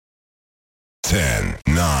10,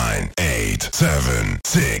 9, 8, 7,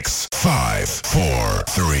 6, 5, 4,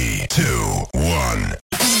 3, 2, 1.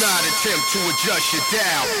 Do not attempt to adjust your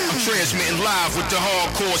dial. I'm transmitting live with the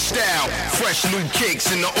hardcore style. Fresh new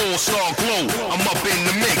kicks in the all-star glow. I'm up in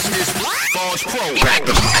the mix, this Bars Pro.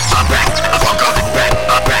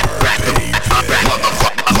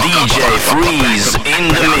 DJ Freeze in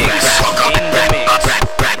the mix.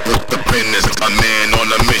 With the business, a man on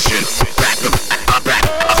a mission.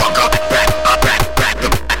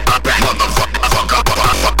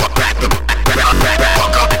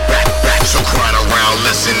 So crying around,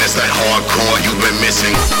 listen, it's that hardcore you've been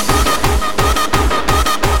missing.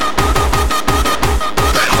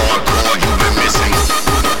 That hardcore you've been missing.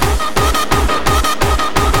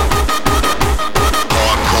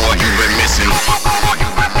 Hardcore you've been missing.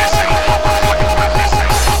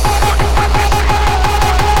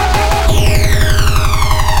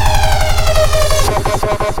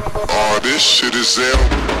 Oh, this shit is there.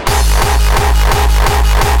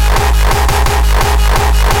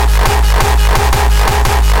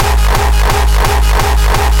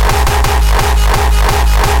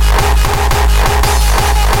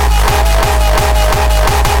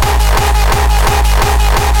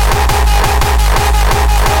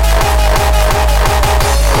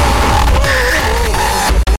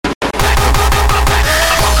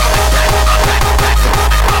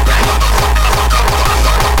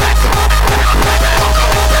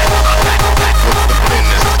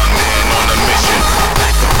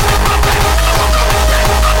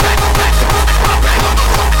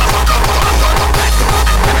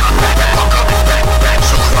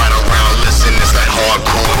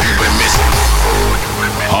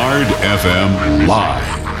 FM Live.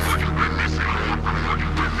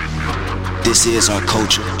 This is our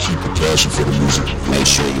culture. Keep a passion for the music. Make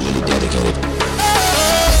sure you're really dedicated.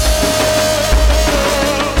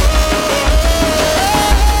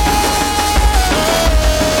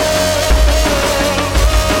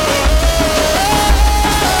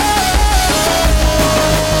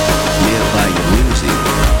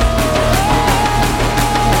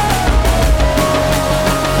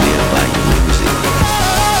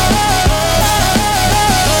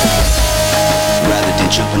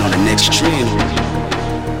 Jumping on the next trend,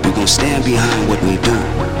 we're gonna stand behind what we do,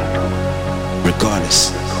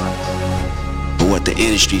 regardless of what the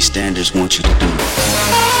industry standards want you to do.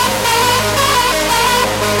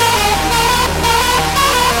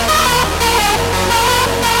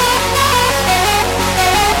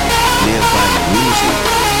 Live by your music.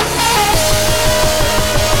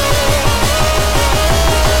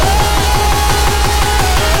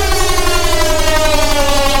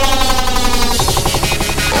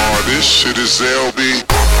 This shit is LB.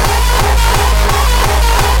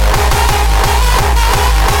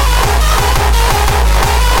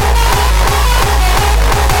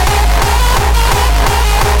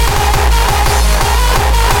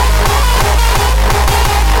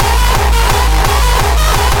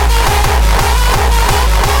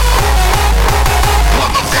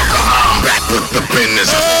 Motherfucker, I'm back with the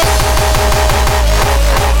business.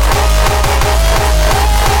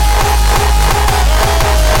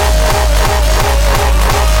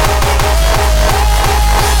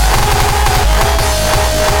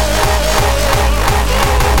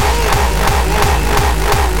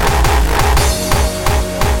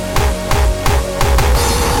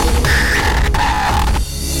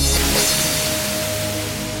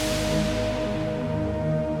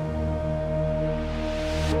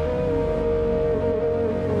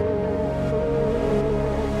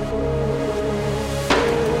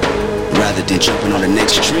 Rather than jumping on the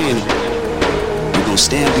next trend, we're gonna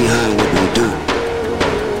stand behind what we do,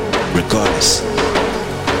 regardless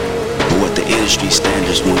of what the industry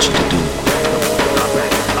standards want you to do.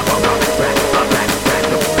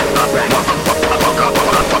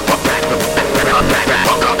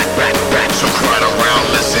 So crying around,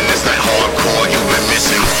 listen, it's that hardcore you've been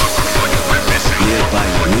missing. Live by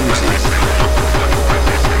your music.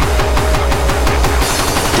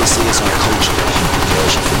 This is our culture. Keep a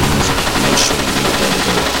passion for music. Make sure you do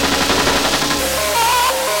dedicated.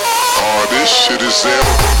 Oh, this shit is there.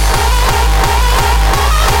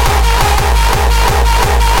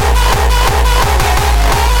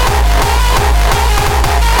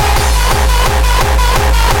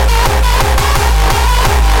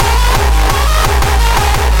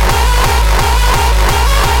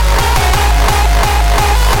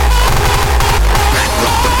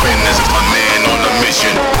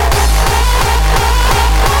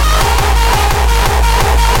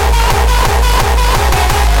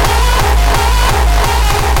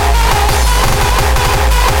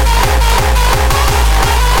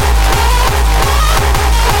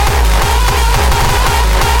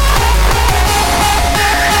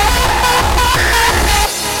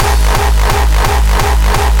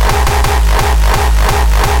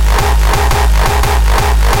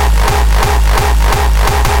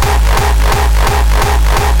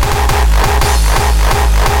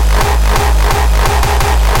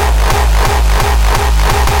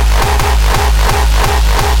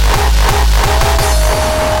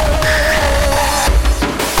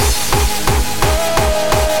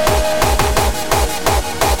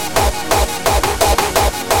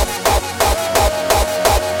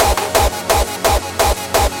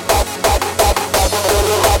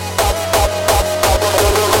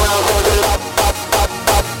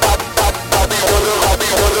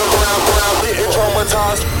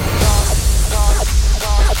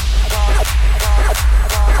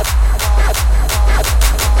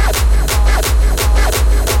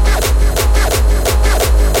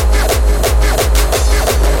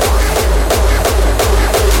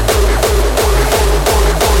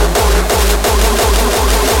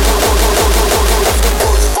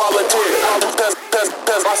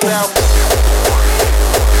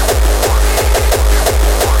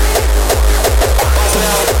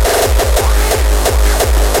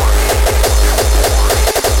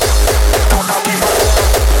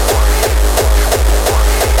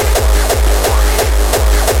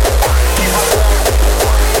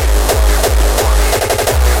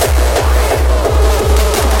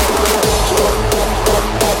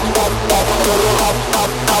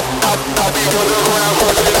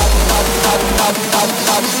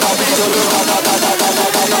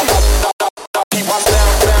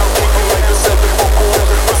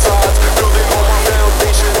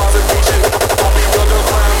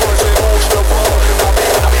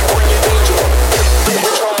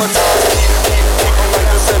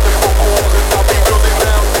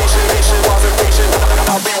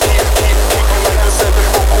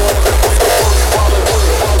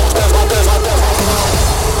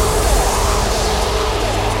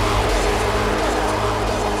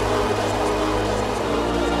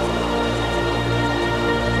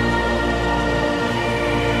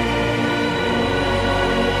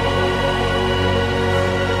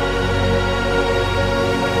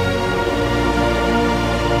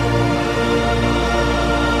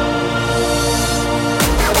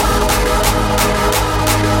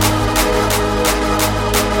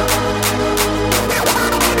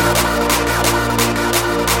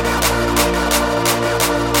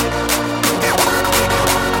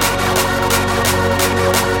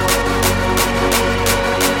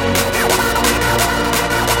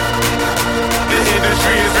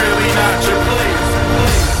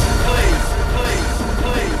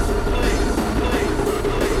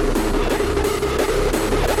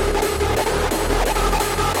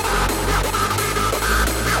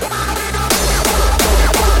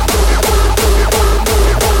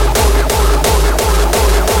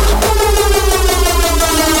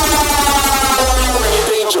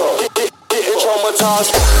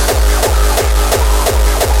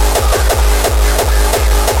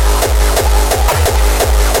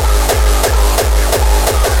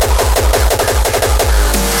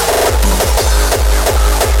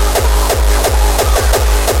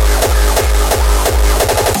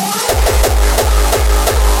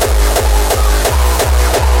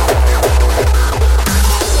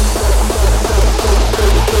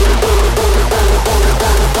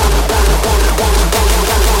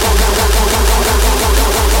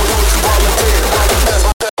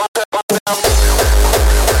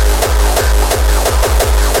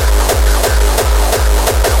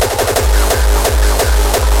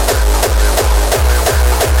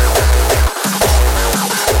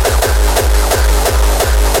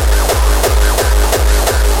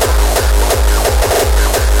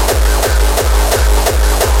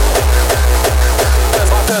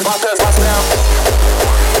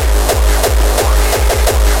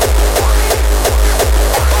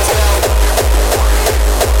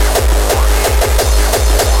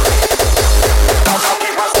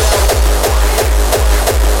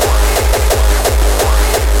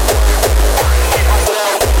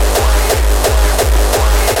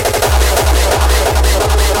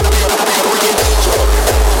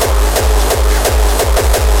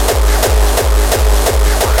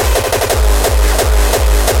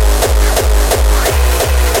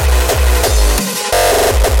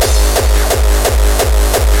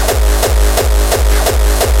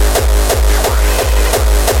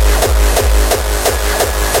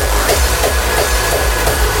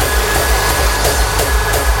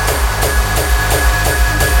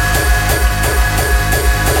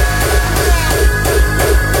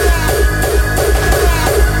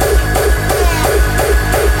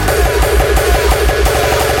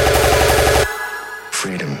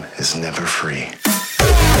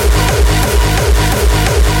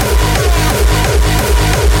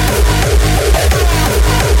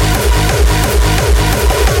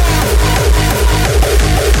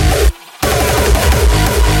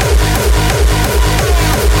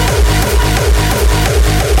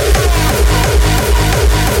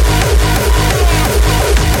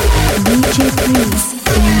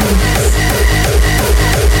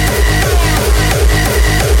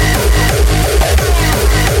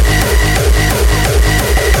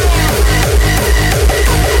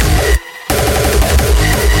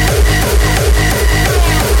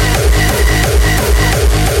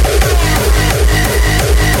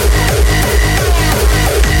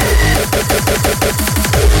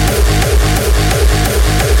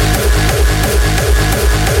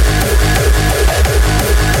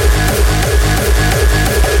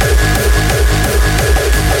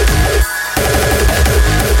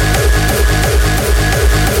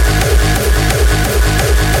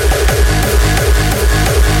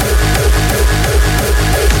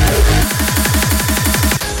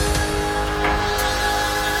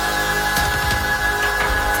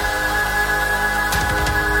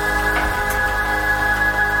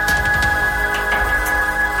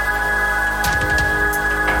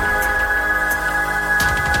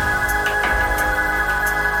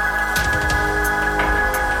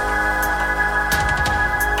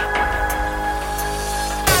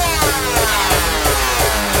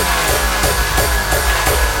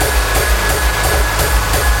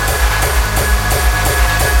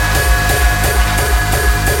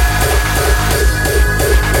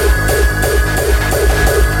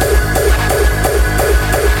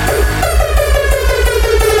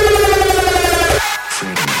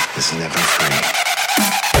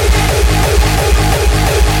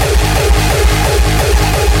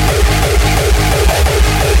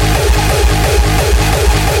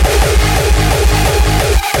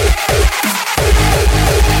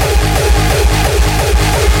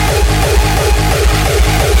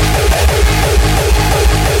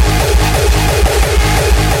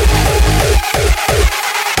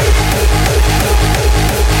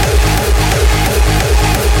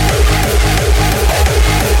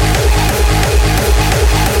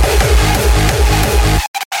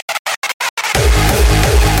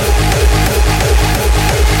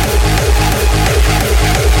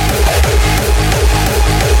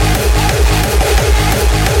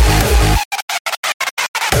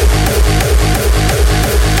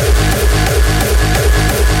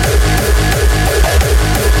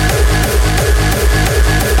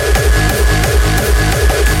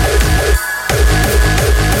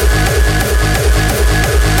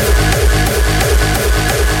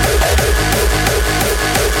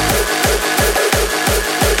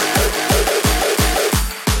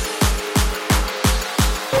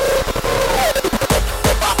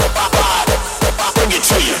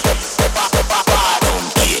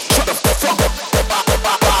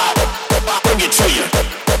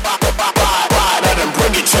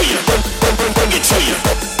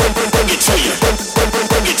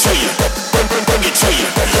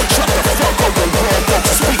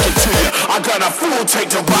 take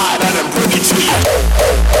the ride out and bring it to you.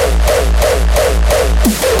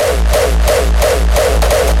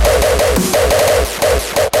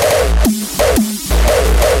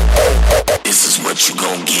 This is what you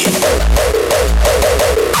gon' get.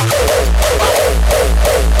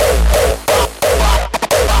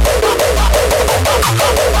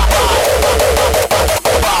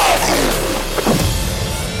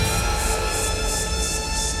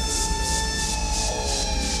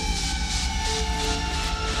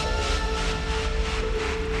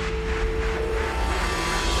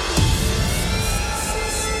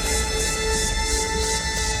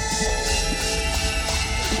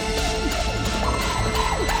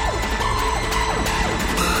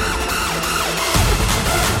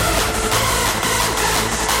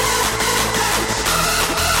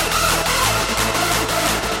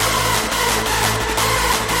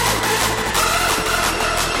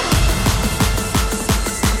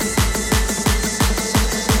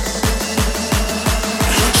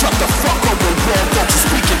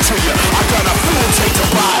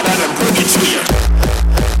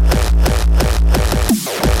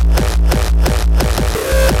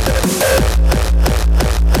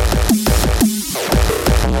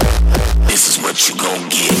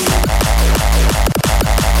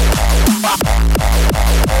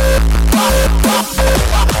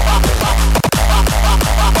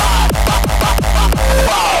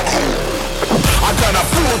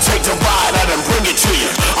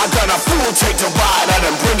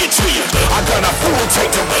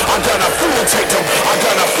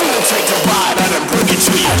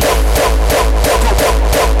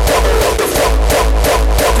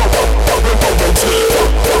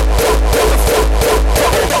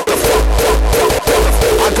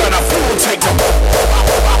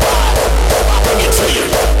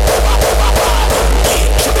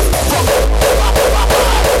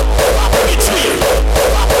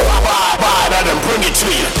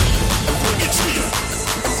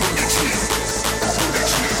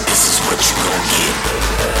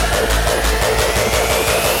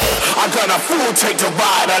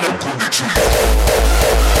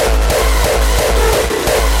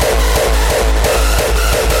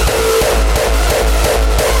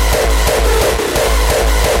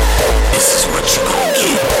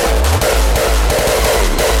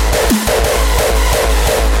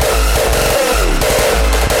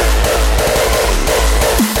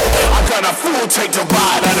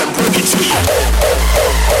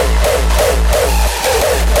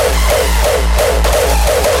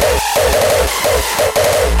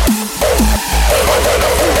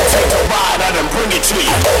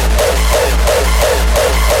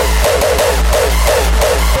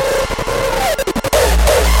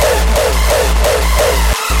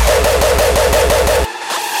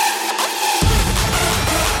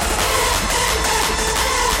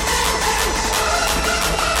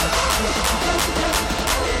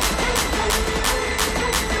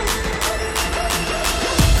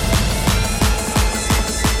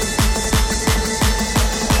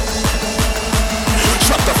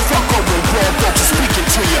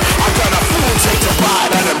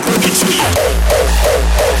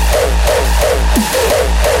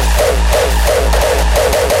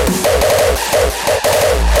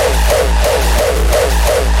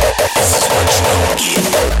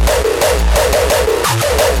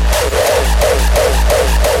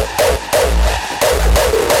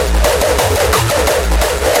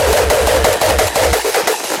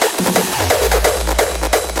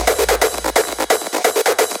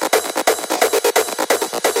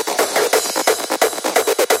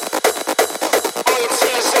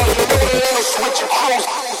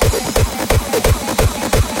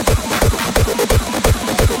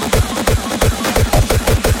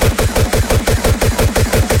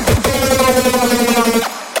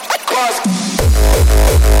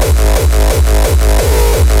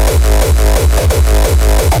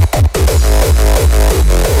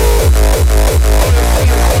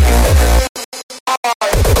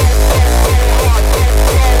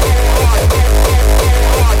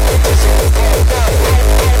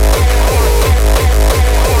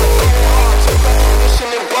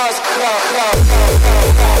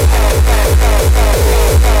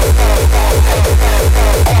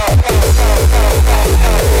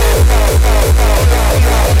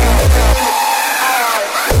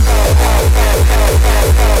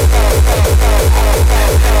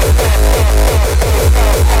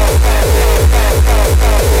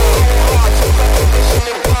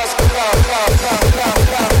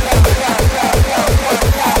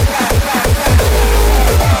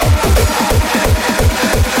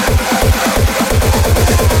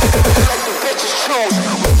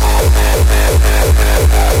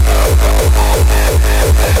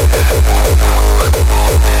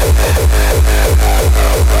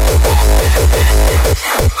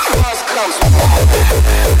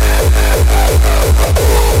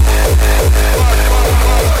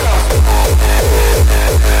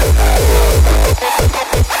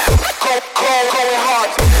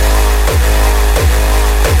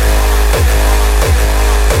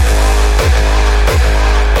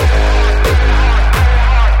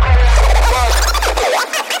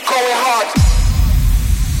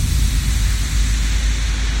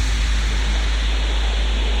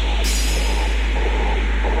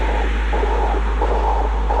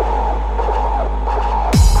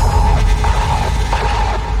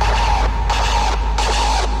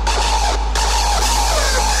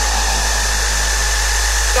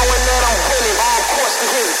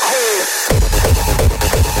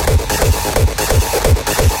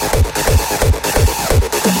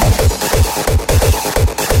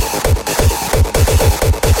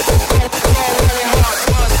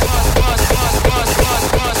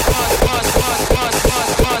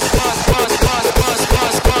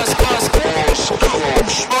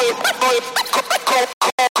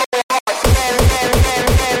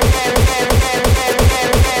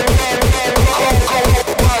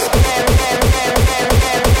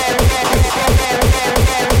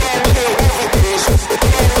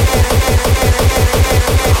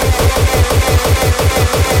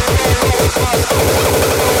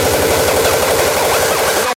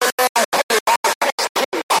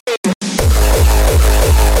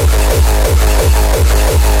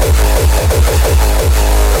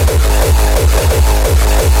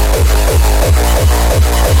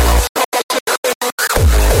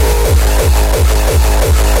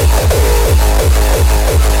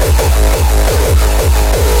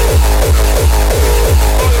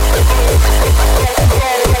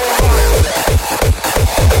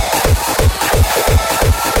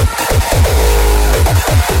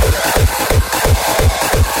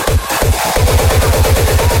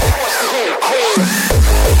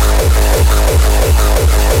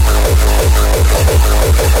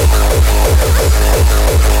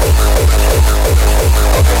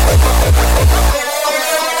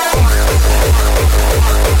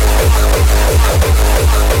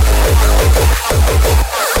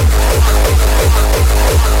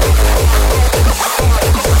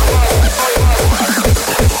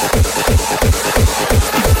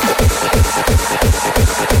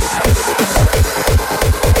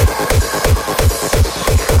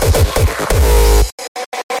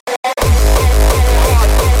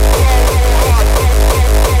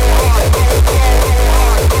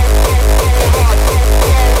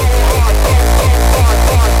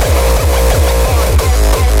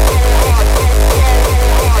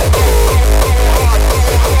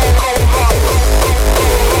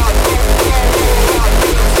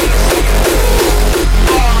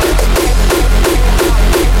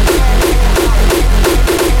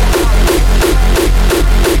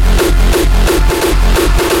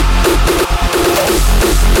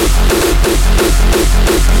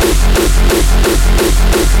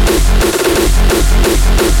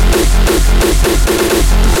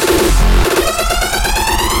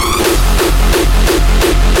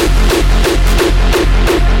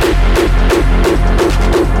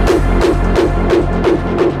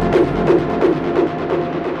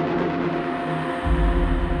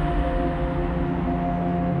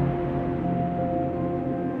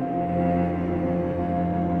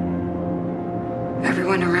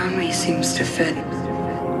 Everyone around me seems to fit.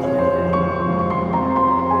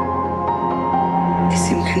 They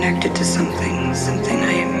seem connected to something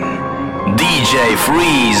I am. DJ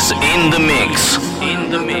Freeze in the mix.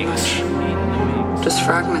 Just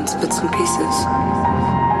fragments, bits and pieces.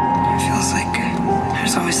 It feels like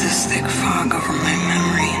there's always this thick fog over my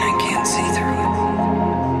memory and I can't see through it.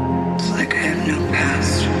 It's like I have no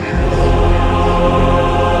past.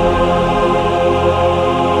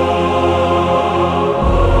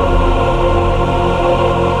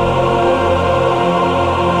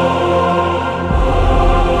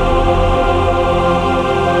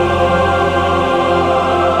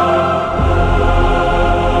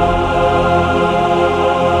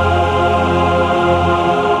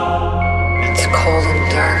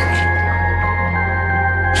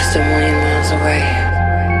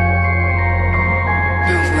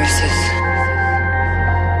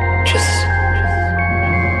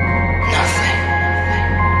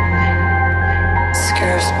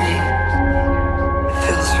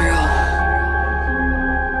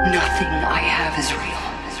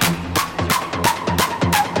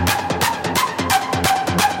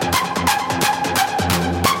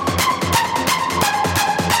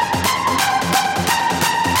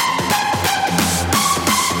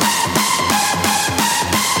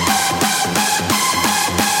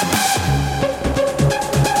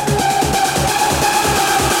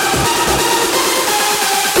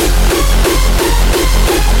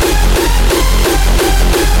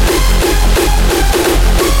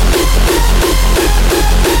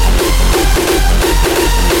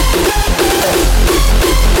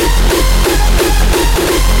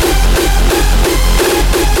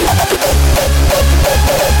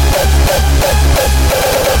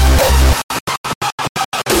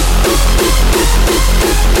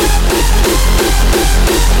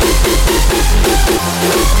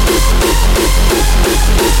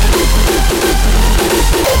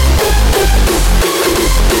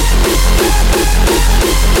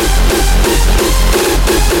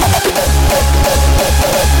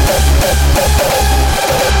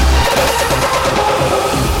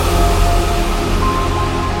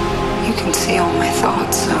 can see all my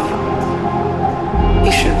thoughts, so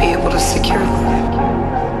you should be able to secure them.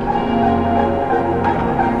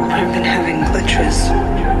 I've been having glitches.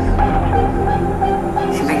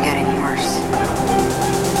 They've been getting worse.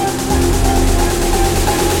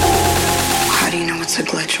 How do you know what's a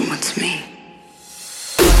glitch and what's me?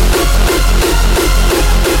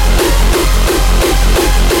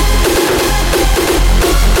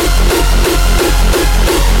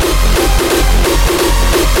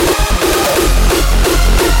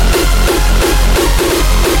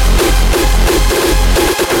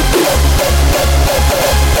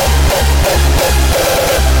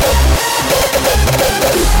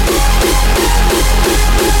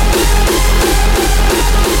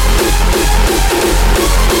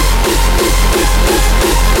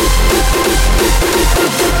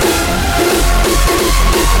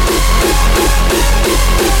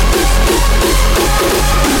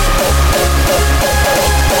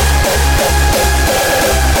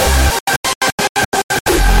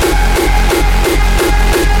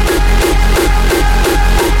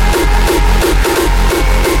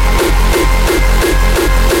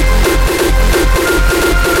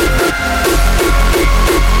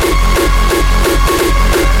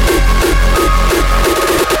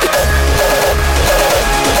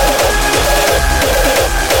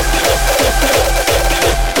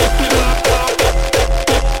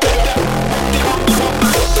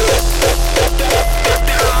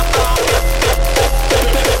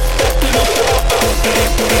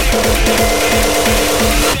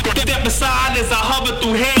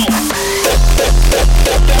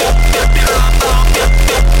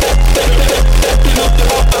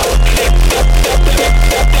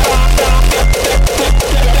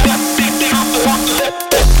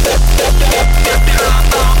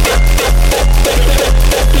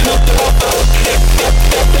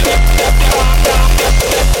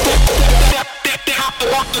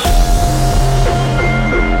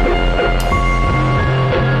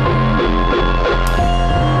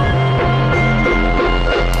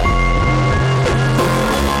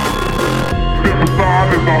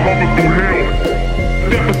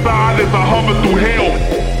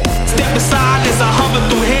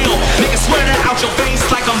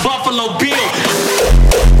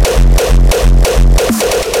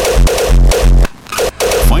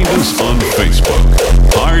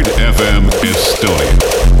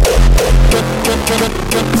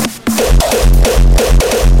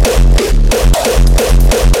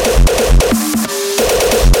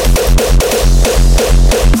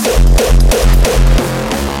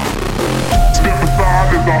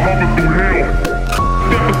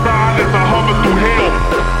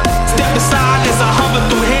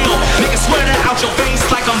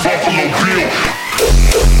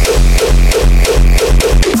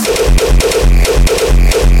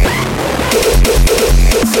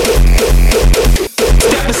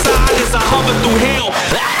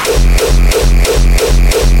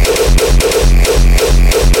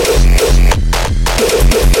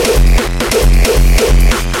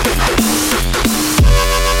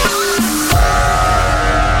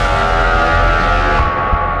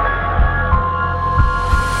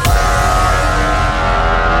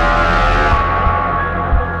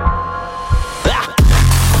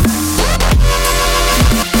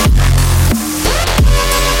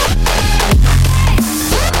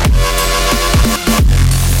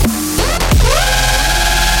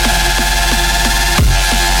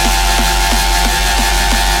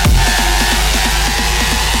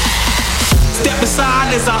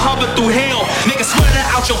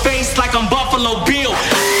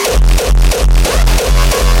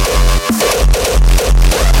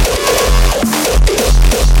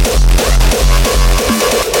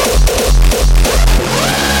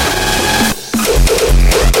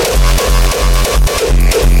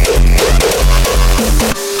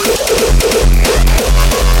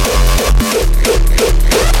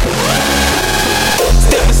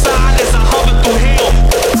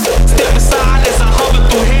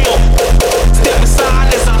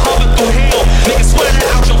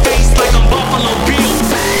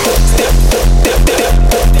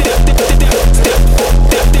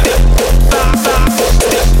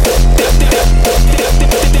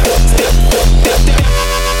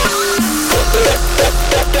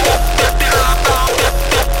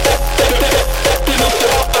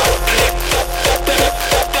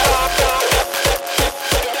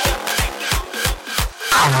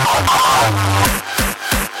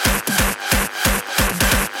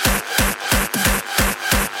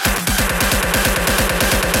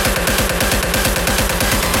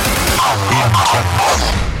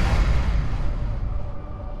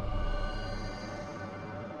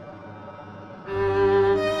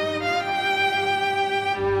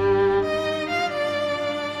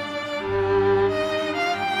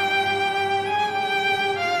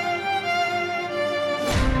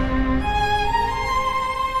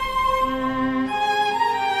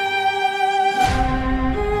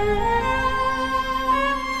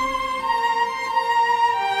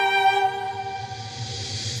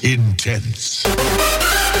 Intense.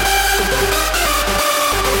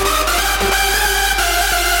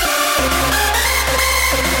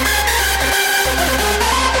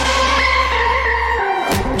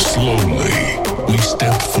 Slowly, we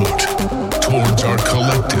step foot towards our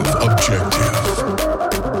collective objective.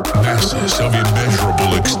 Masses of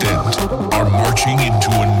immeasurable extent are marching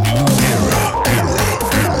into a new era.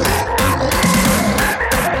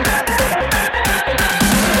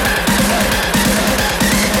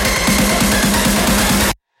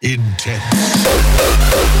 Intense.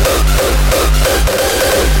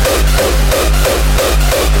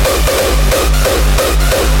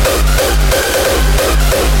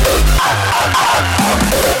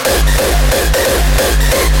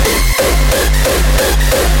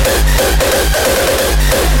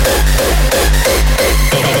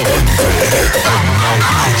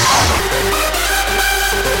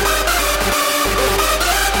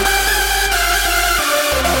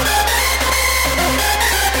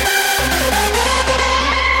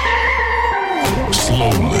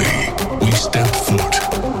 Slowly, we step foot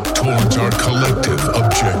towards our collective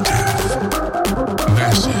objective.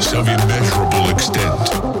 Masses of immeasurable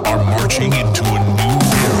extent are marching into a new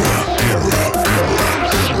era.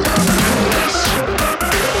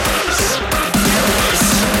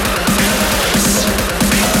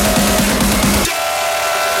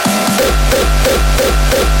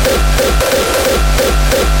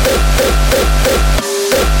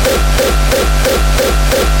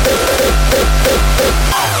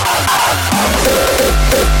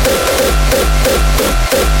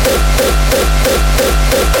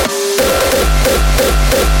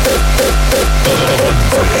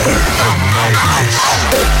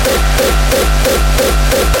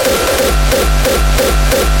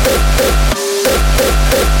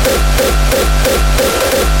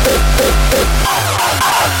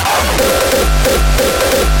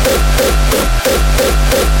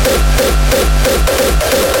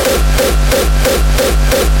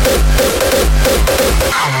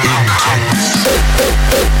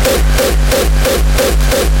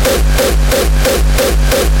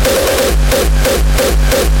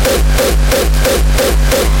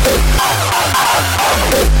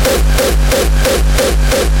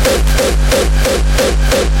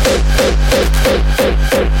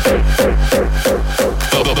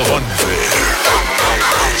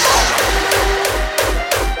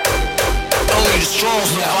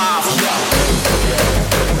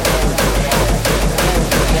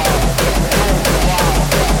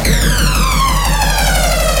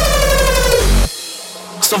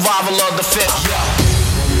 Survival of the fit.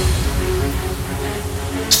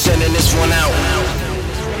 Sending this one out.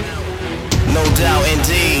 No doubt,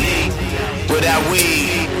 indeed. Without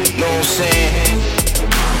weed, know what I'm saying?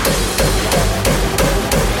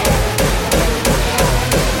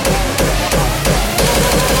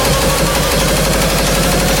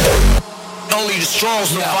 Only the strong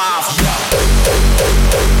survive.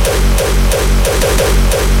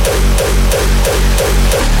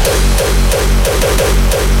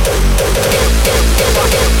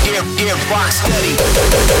 Ear rock steady.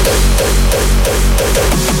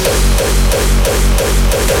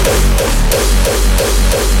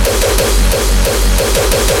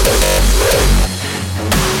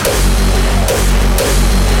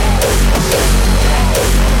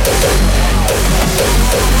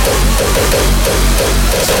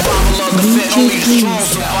 Survival of the fit, only the strong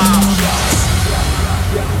survive.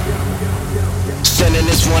 Sending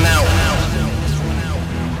this one out.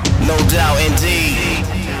 No doubt, indeed.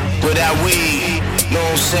 Without weed, know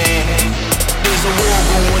what I'm saying? There's a war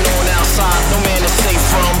going on outside, no man is safe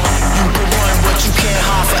from. You can run, but you can't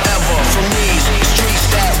hide forever from these streets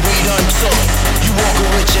that we done took. You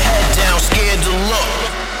walking with your head down, scared to look.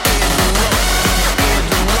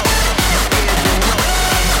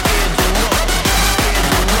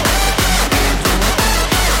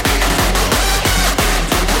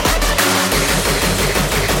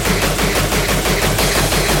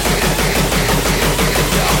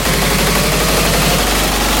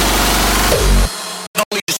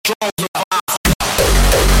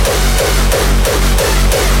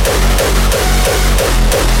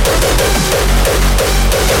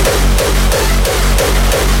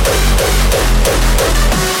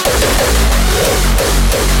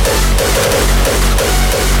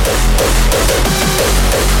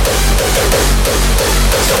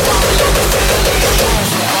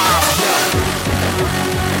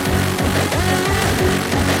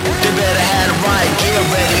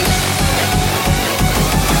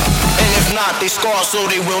 They scar so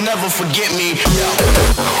they will never forget me.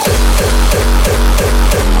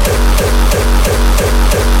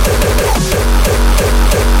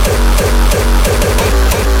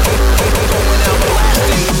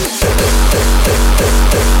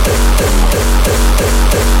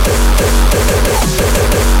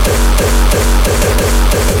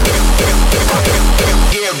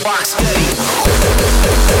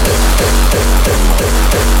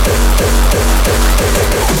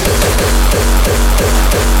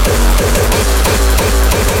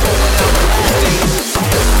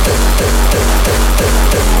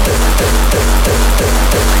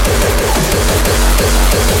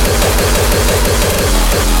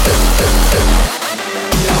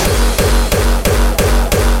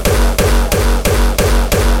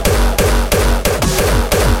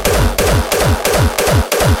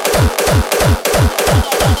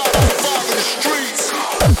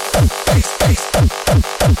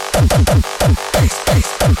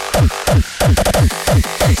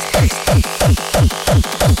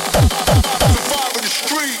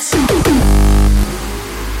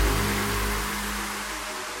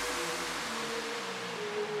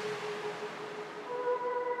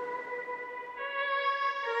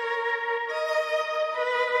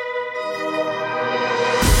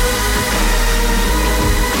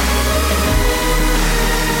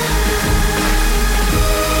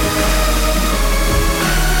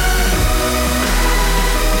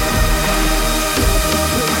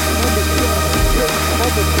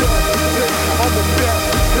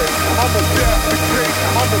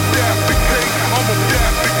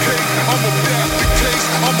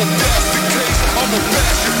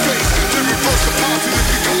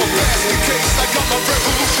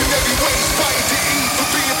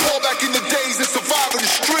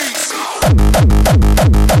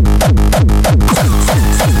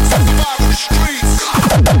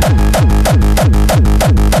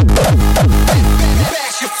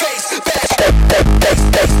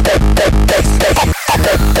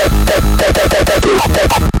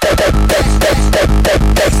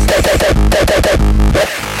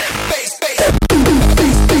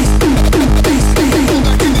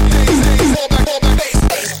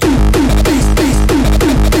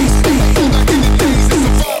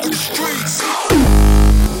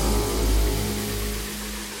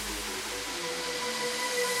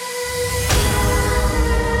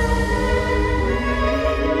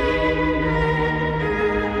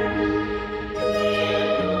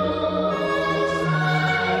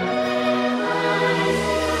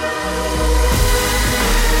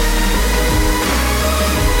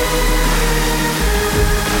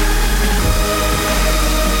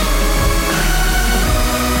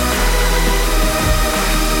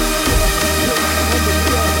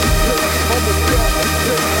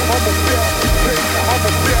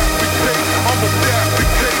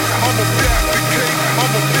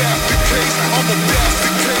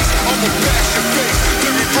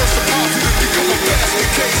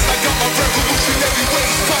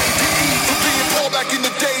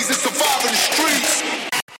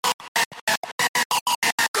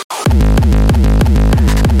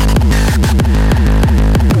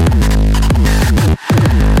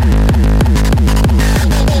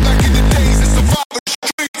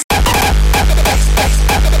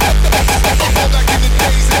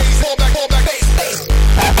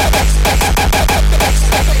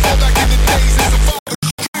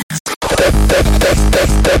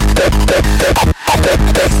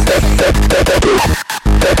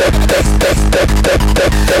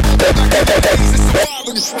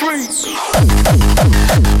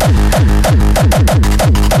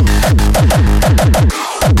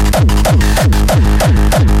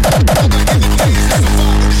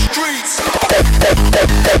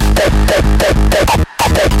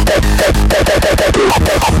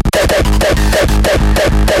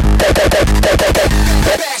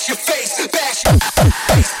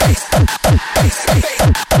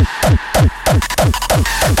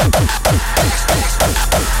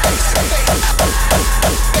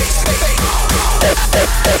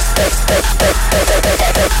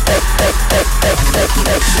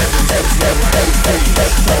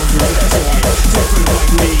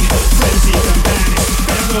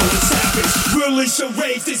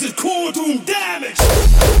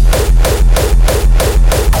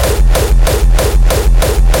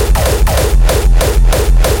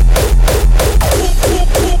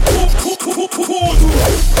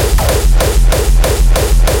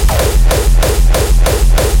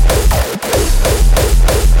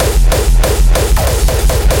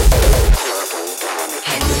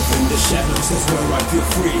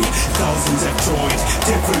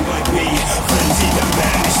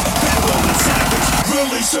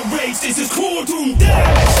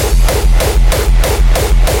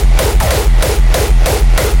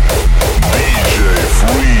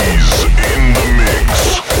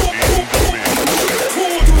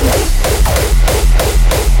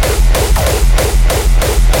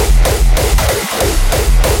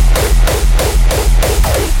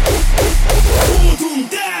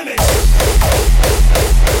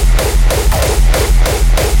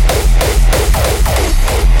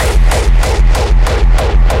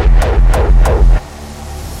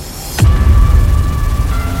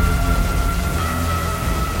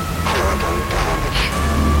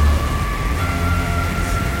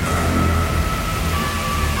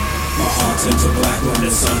 when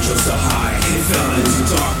the sun chose to hide. It fell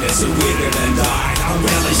into darkness and withered and died. I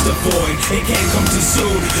relish the void, it can't come too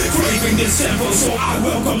soon. Craving this tempo, so I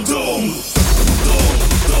welcome doom. Doom,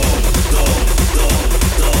 doom, doom, doom,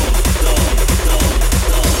 doom, doom, doom,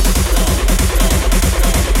 doom.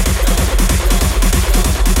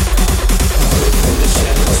 In the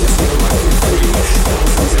shadows is where I can free.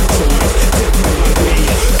 Thousands of toys, different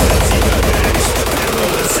like me. Fancy the banished,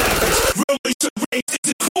 feral and savage. Really should raise this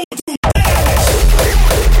is cool to damage.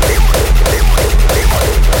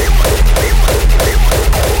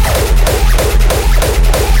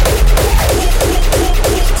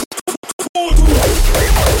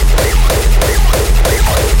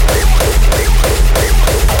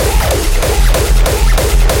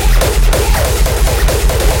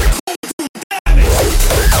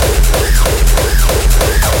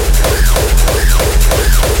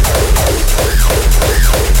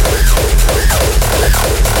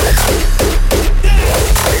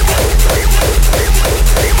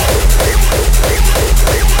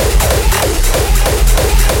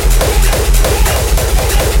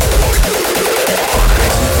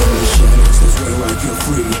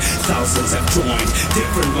 Thousands have joined,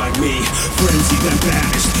 different like me. Frenzied and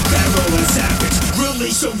banished, feral and savage.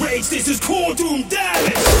 Release the rage, this is core doom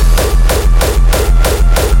damage.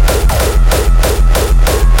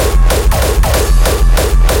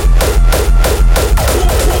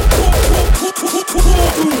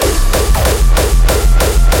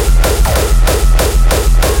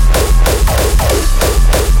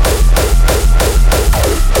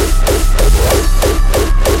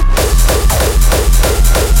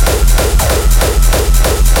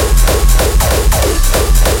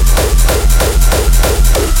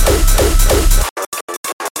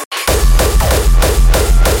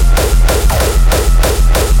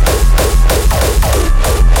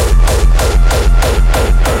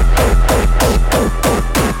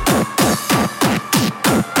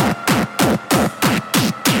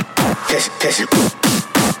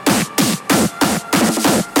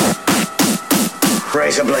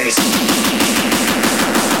 Razor blades.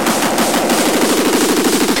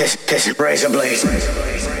 Kiss it, razor blades.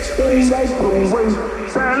 Don't like the way.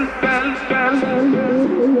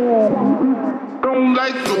 Don't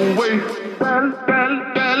like the way.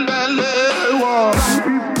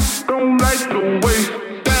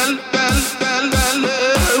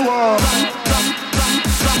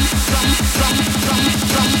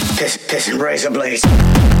 Kiss it, razor blades.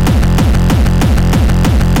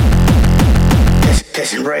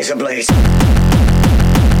 Kiss it, razor blades.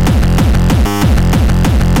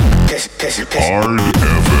 Kiss it. Hard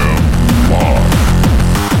FM Live.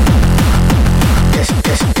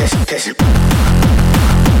 Kiss it.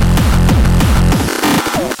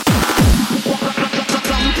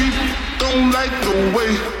 Some people don't like the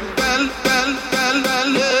way.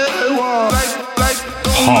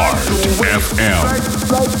 Hard FM.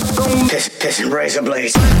 Kiss it, razor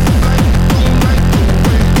blades.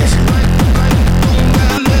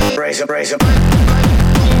 Razor.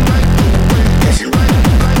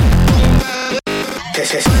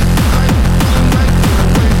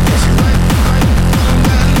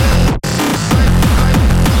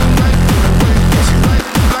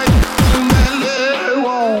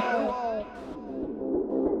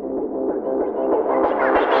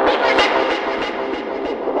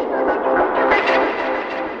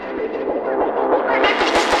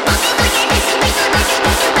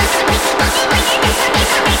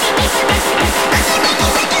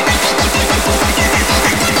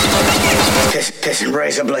 Kiss. Kiss it,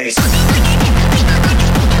 razor blades.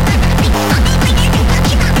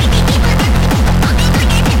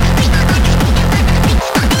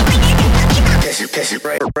 Kiss it,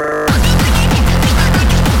 razor.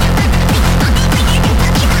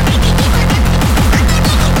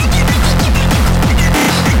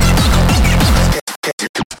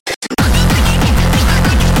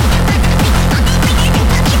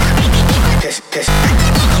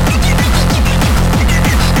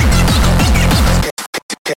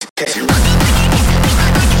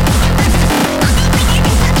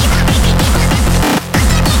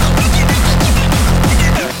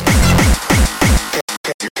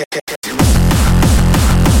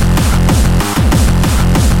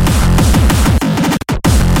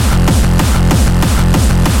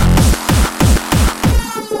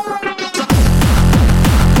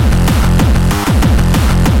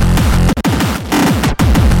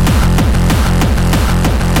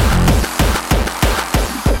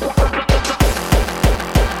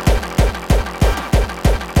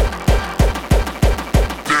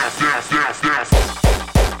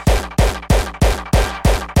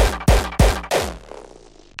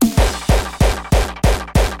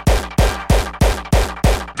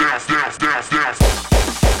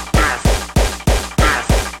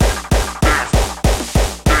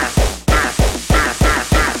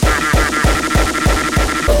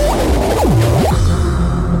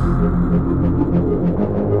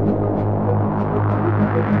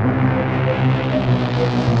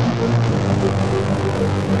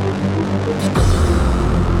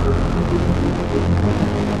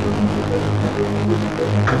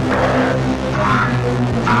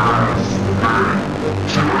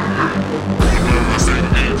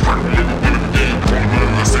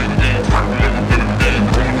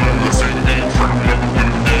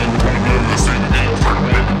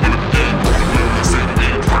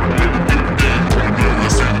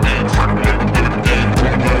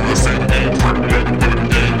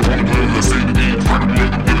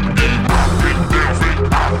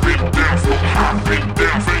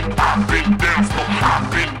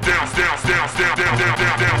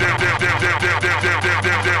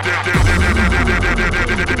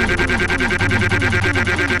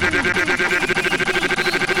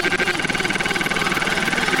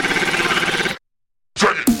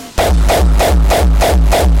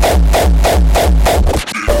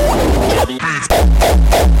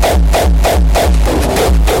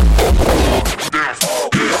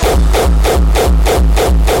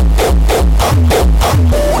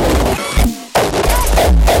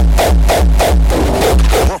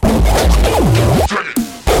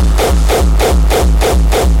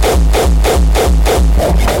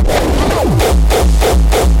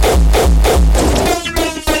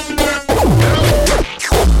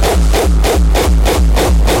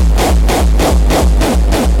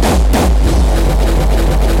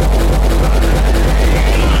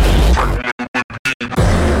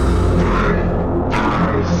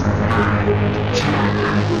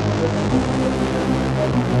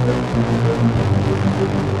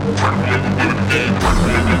 DJ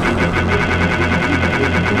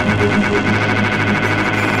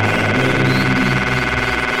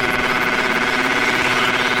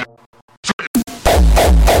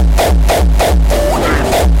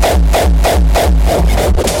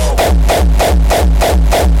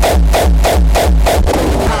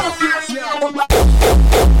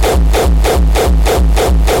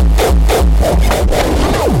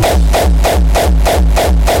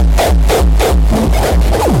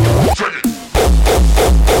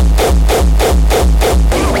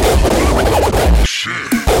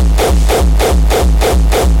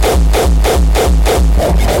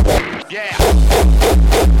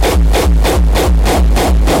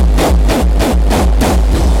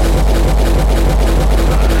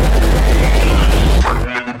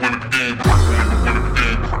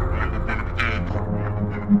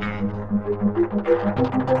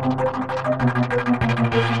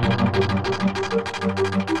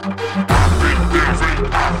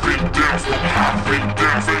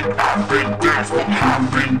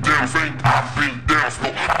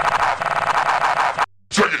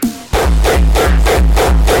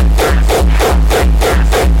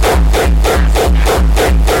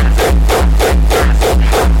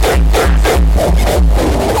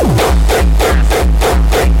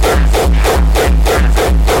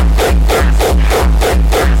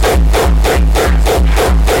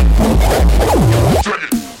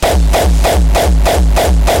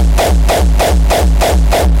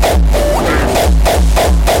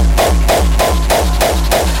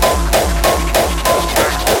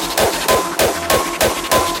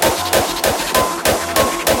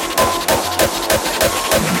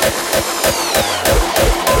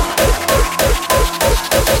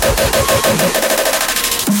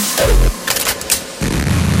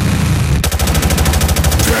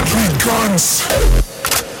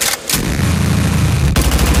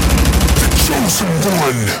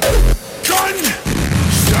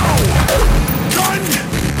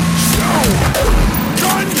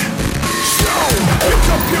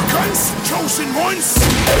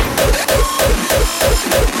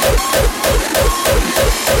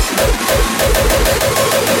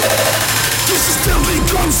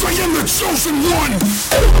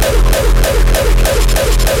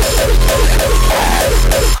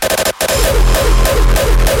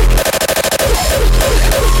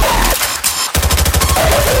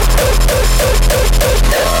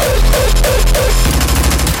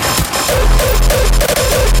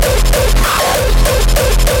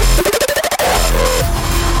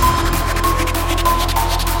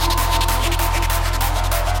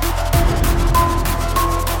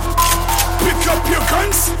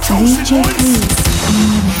Freeze in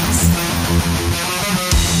the mix.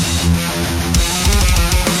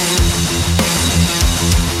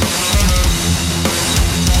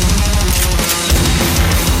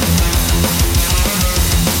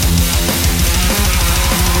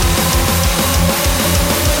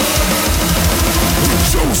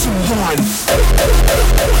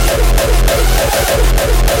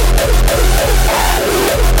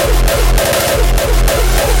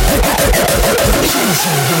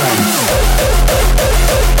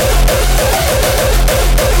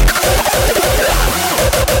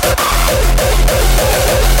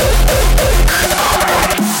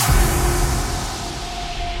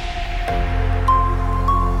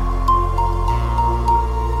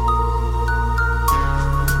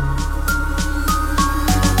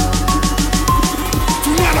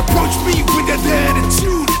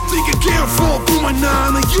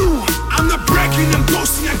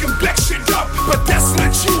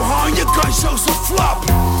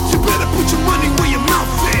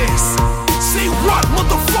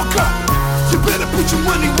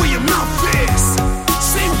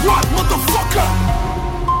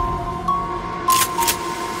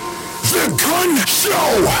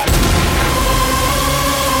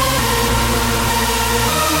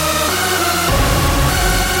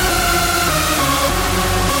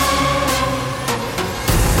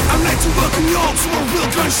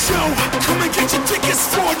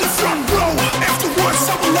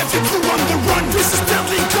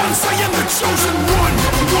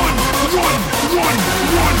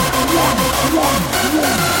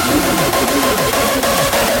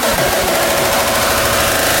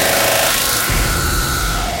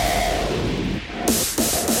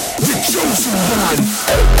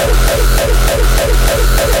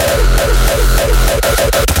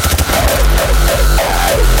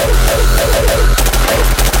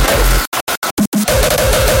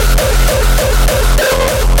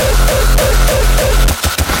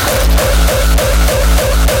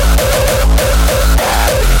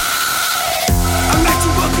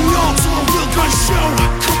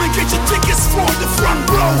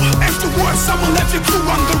 Someone left your crew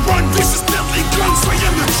on the run. This is deadly guns. I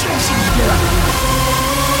am the chosen one.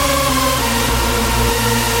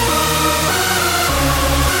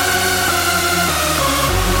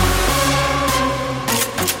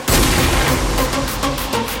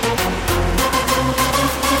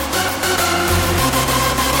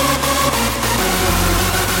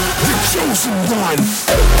 Chosen one.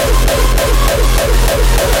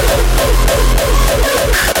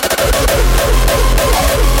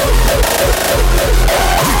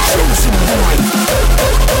 The chosen one.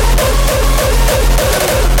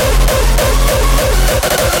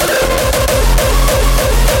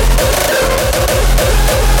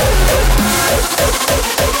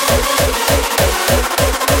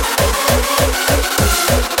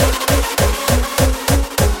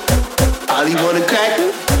 Ollie want a cracker?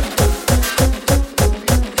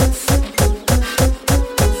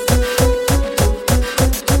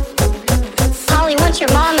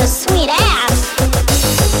 Your mama's sweet ass.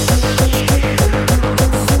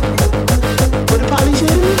 What did Polly say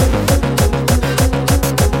to me?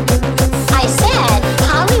 I said,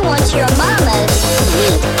 Polly wants your mama's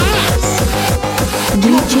sweet ass. You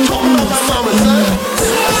talking about my mama, son?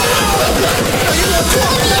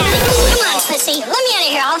 Come on, pussy. Let me out of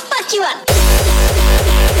here. I'll fuck you up.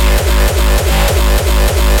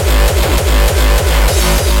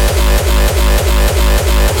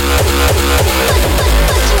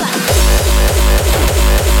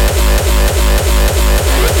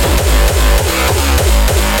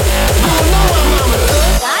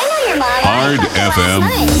 Hard FM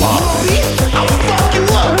Live. I'll fuck you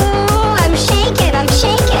up. Oh, I'm shaking. Oh,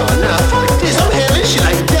 nah, fuck this. I'm having shit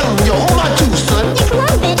like that. Yo, hold my juice, son. Yeah, come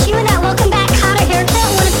on, bitch. You and that welcome back Cotter haircut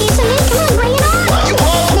want a piece of me? Come on, bring it on. What, you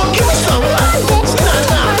hardcore? Give me some. Come on, bitch. No, you gonna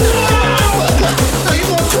talk? Let me out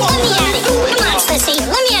of here. Come on, pussy.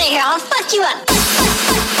 Let me out of here. I'll fuck you up.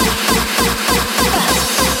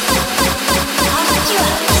 I'll fuck you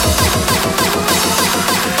up.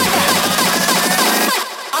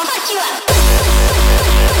 I'll fuck you up.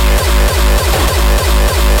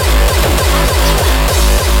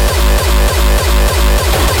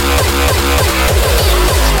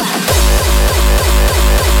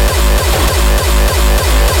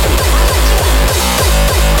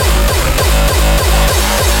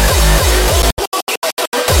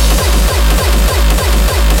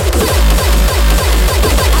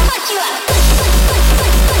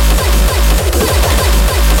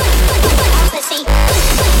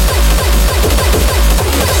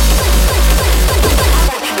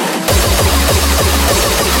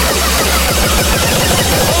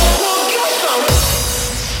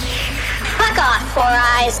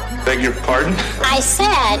 Beg your pardon? I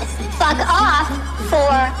said, fuck off for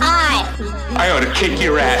I. I ought to kick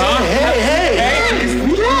your ass. Huh? Hey.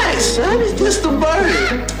 Relax, son. It's just a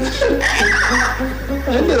bird.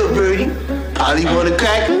 I know, birdie. Polly want a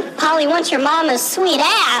cracker? Polly wants your mama's sweet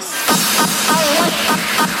ass. Polly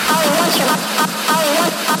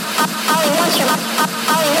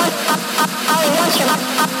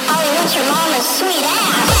wants your mama's sweet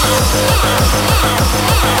ass.